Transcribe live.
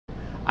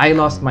I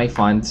lost my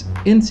funds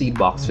in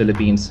Seedbox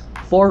Philippines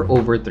for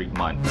over 3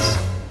 months.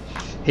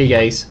 Hey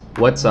guys,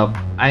 what's up?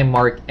 I'm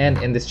Mark,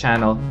 and in this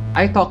channel,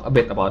 I talk a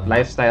bit about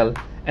lifestyle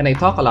and I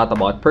talk a lot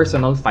about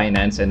personal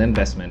finance and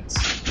investments.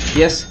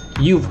 Yes,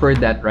 you've heard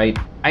that right.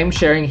 I'm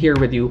sharing here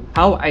with you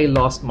how I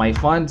lost my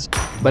funds,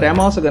 but I'm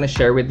also gonna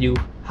share with you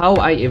how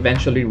I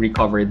eventually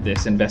recovered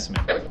this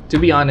investment. To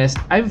be honest,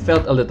 I've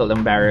felt a little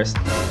embarrassed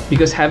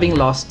because having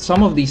lost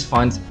some of these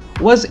funds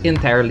was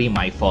entirely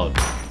my fault.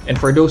 And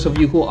for those of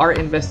you who are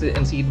invested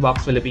in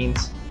Seedbox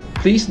Philippines,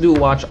 please do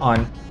watch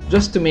on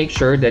just to make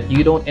sure that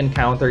you don't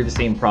encounter the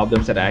same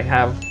problems that I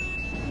have.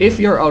 If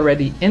you're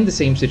already in the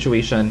same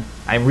situation,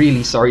 I'm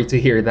really sorry to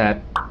hear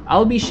that.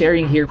 I'll be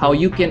sharing here how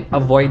you can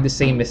avoid the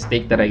same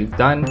mistake that I've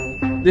done.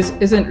 This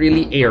isn't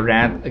really a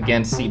rant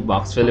against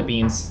Seedbox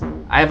Philippines.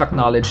 I've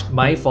acknowledged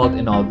my fault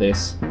in all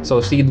this. So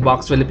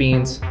Seedbox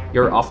Philippines,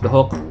 you're off the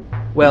hook.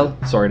 Well,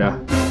 sorta.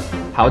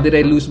 How did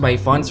I lose my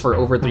funds for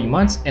over 3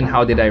 months and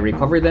how did I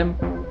recover them?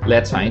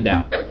 Let's find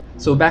out.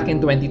 So back in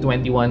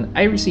 2021,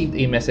 I received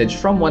a message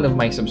from one of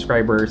my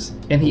subscribers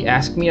and he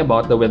asked me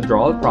about the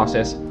withdrawal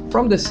process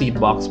from the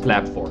Seedbox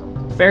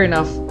platform. Fair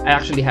enough, I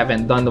actually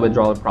haven't done the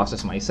withdrawal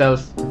process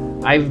myself.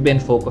 I've been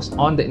focused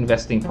on the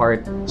investing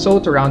part, so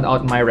to round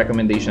out my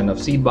recommendation of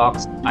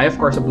Seedbox, I of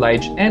course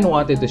obliged and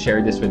wanted to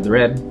share this with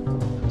Red.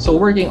 So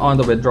working on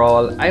the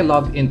withdrawal, I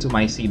logged into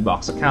my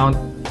Seedbox account,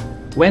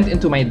 went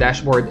into my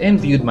dashboard and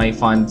viewed my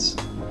funds,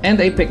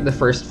 and I picked the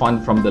first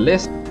fund from the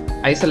list.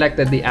 I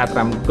selected the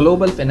ATRAM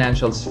Global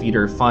Financials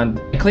Feeder Fund.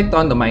 I clicked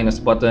on the minus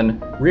button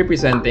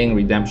representing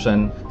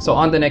redemption. So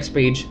on the next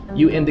page,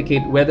 you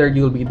indicate whether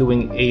you'll be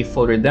doing a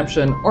full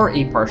redemption or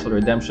a partial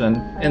redemption.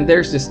 And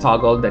there's this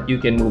toggle that you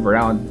can move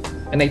around.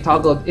 And I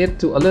toggled it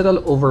to a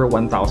little over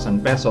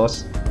 1,000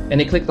 pesos.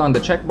 And I clicked on the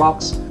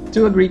checkbox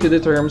to agree to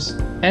the terms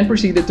and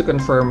proceeded to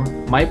confirm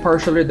my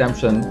partial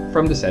redemption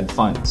from the said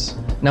funds.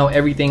 Now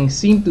everything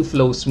seemed to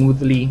flow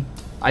smoothly.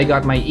 I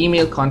got my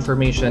email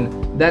confirmation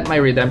that my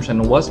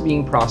redemption was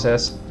being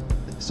processed,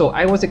 so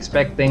I was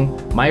expecting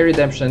my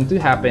redemption to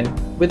happen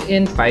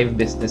within 5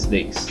 business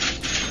days.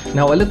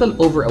 Now a little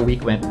over a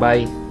week went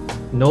by,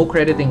 no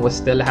crediting was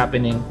still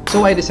happening,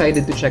 so I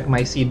decided to check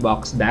my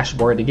Seedbox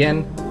dashboard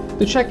again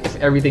to check if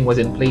everything was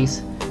in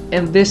place,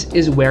 and this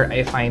is where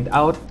I find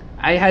out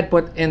I had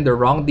put in the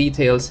wrong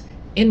details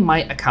in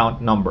my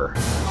account number.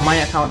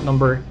 My account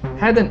number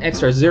had an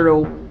extra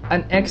 0,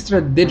 an extra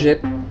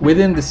digit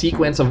within the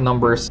sequence of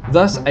numbers.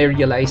 Thus, I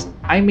realized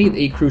I made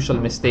a crucial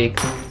mistake.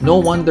 No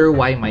wonder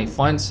why my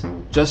funds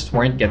just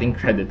weren't getting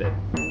credited.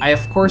 I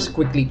of course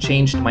quickly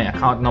changed my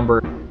account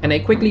number and I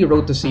quickly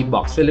wrote to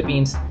Seedbox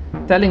Philippines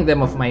telling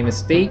them of my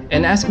mistake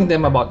and asking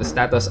them about the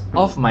status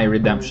of my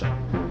redemption.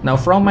 Now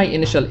from my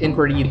initial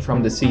inquiry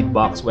from the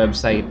Seedbox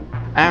website,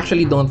 I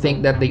actually don't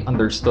think that they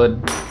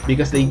understood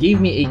because they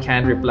gave me a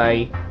canned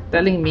reply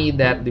telling me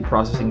that the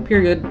processing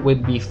period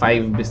would be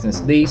 5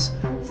 business days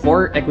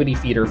for equity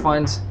feeder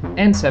funds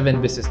and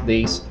 7 business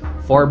days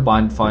for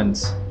bond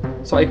funds.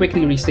 So I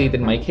quickly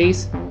restated my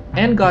case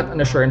and got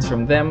an assurance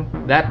from them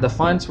that the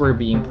funds were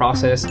being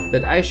processed,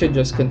 that I should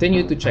just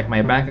continue to check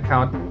my bank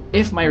account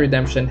if my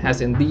redemption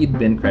has indeed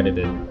been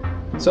credited.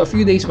 So a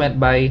few days went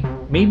by,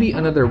 maybe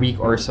another week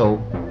or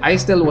so. I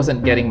still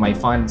wasn't getting my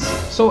funds,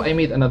 so I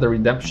made another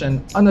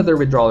redemption, another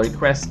withdrawal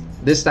request.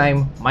 This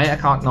time, my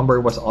account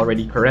number was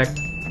already correct.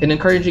 And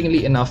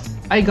encouragingly enough,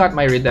 I got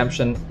my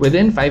redemption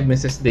within 5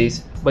 business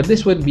days, but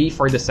this would be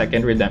for the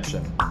second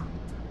redemption.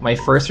 My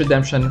first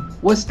redemption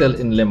was still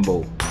in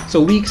limbo.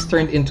 So weeks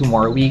turned into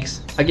more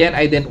weeks. Again,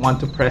 I didn't want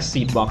to press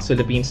Seedbox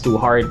Philippines too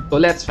hard, so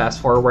let's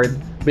fast forward.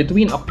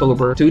 Between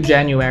October to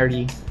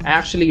January, I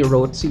actually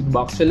wrote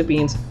Seedbox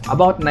Philippines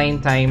about 9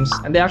 times,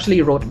 and they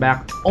actually wrote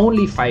back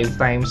only 5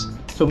 times.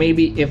 So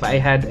maybe if I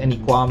had any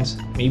qualms,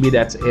 maybe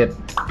that's it.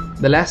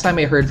 The last time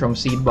I heard from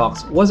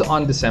Seedbox was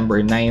on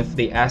December 9th.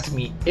 They asked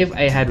me if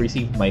I had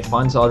received my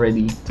funds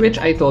already, to which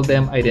I told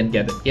them I didn't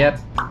get it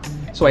yet.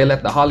 So I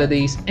let the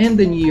holidays and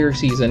the New Year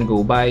season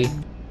go by.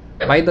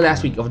 By the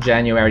last week of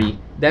January,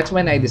 that's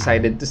when I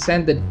decided to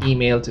send an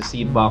email to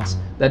Seedbox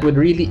that would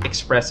really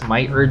express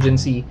my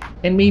urgency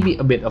and maybe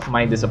a bit of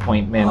my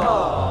disappointment.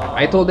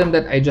 I told them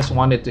that I just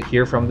wanted to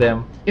hear from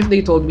them. If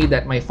they told me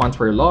that my funds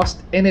were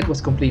lost and it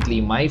was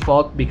completely my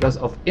fault because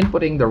of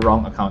inputting the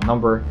wrong account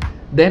number,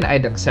 then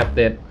I'd accept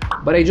it.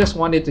 But I just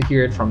wanted to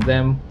hear it from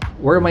them.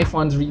 Were my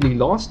funds really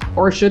lost,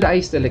 or should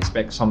I still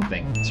expect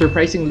something?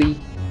 Surprisingly,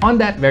 on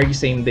that very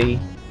same day,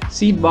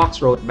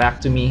 Seedbox wrote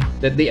back to me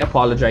that they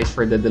apologized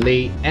for the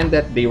delay and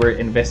that they were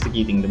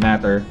investigating the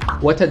matter.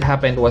 What had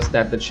happened was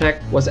that the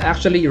check was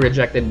actually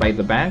rejected by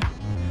the bank.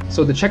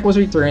 So the check was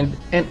returned,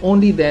 and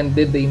only then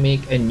did they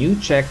make a new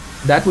check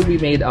that would be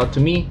made out to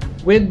me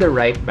with the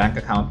right bank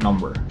account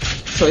number.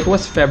 So it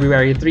was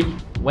February 3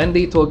 when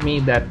they told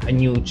me that a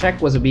new check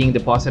was being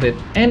deposited,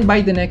 and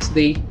by the next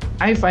day,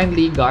 I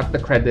finally got the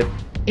credit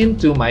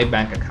into my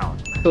bank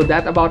account. So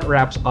that about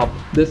wraps up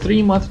the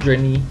 3-month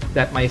journey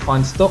that my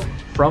funds took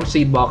from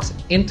Seedbox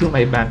into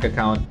my bank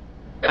account.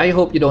 I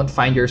hope you don't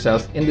find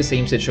yourself in the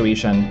same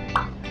situation.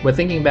 But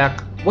thinking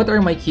back, what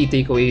are my key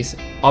takeaways?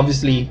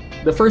 Obviously,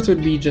 the first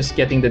would be just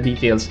getting the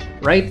details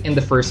right in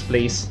the first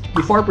place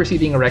before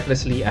proceeding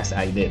recklessly as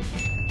I did.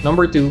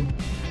 Number 2,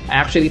 I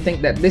actually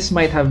think that this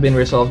might have been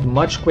resolved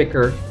much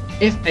quicker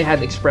if I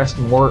had expressed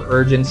more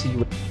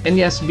urgency. And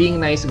yes, being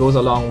nice goes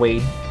a long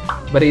way,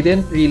 but I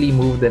didn't really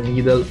move the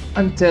needle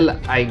until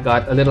I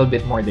got a little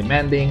bit more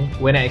demanding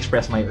when I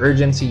expressed my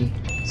urgency.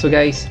 So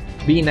guys,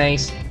 be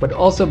nice, but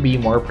also be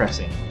more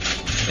pressing.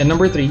 And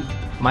number 3,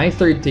 my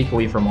third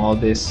takeaway from all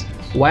this,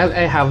 while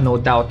I have no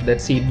doubt that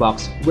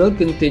Seedbox will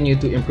continue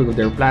to improve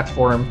their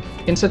platform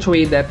in such a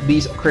way that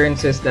these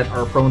occurrences that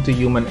are prone to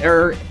human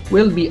error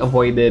will be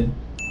avoided,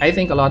 I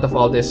think a lot of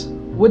all this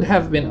would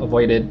have been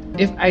avoided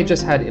if I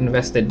just had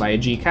invested via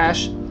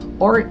Gcash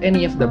or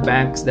any of the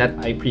banks that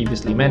I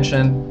previously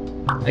mentioned.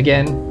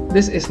 Again,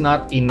 this is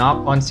not a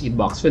knock on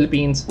Seedbox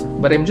Philippines,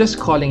 but I'm just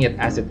calling it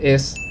as it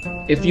is.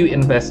 If you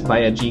invest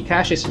via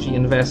Gcash's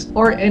G-Invest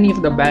or any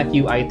of the bank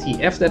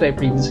UITF that I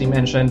previously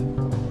mentioned,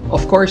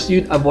 of course,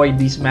 you'd avoid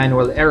these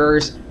manual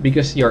errors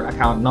because your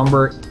account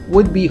number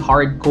would be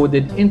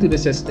hard-coded into the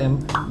system.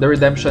 The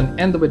redemption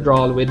and the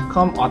withdrawal would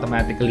come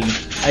automatically.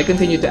 I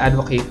continue to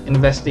advocate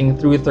investing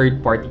through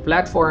third-party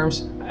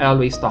platforms. I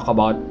always talk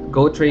about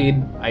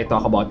GoTrade, I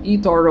talk about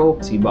eToro,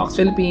 Seedbox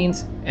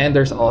Philippines, and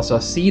there's also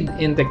Seed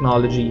in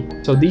Technology.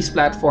 So these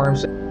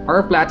platforms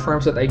are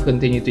platforms that I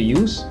continue to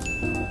use.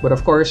 But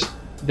of course,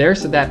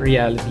 there's that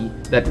reality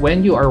that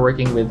when you are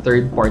working with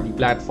third-party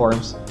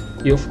platforms,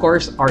 you of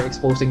course are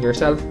exposing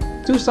yourself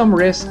to some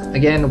risk,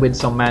 again with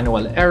some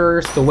manual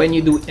errors. So when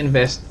you do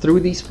invest through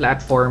these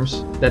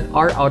platforms that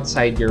are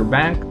outside your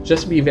bank,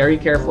 just be very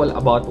careful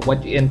about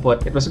what you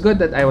input. It was good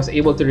that I was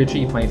able to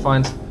retrieve my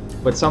funds,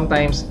 but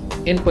sometimes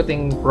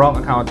inputting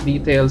wrong account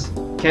details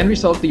can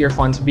result to your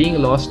funds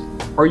being lost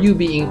or you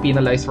being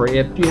penalized for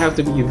it. You have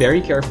to be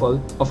very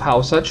careful of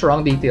how such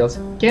wrong details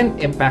can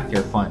impact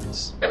your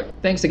funds.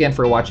 Thanks again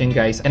for watching,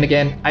 guys, and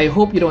again, I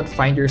hope you don't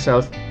find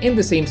yourself in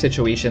the same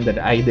situation that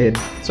I did.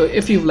 So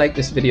if you've liked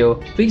this video,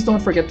 please don't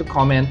forget to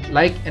comment,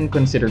 like, and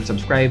consider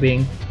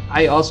subscribing.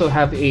 I also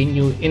have a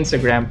new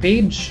Instagram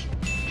page,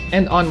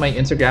 and on my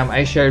Instagram,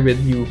 I share with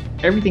you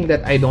everything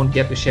that I don't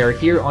get to share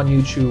here on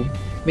YouTube.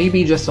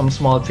 Maybe just some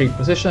small trade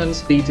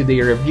positions,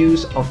 day-to-day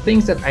reviews of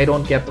things that I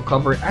don't get to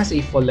cover as a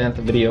full-length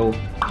video.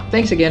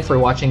 Thanks again for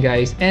watching,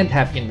 guys, and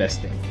happy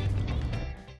investing!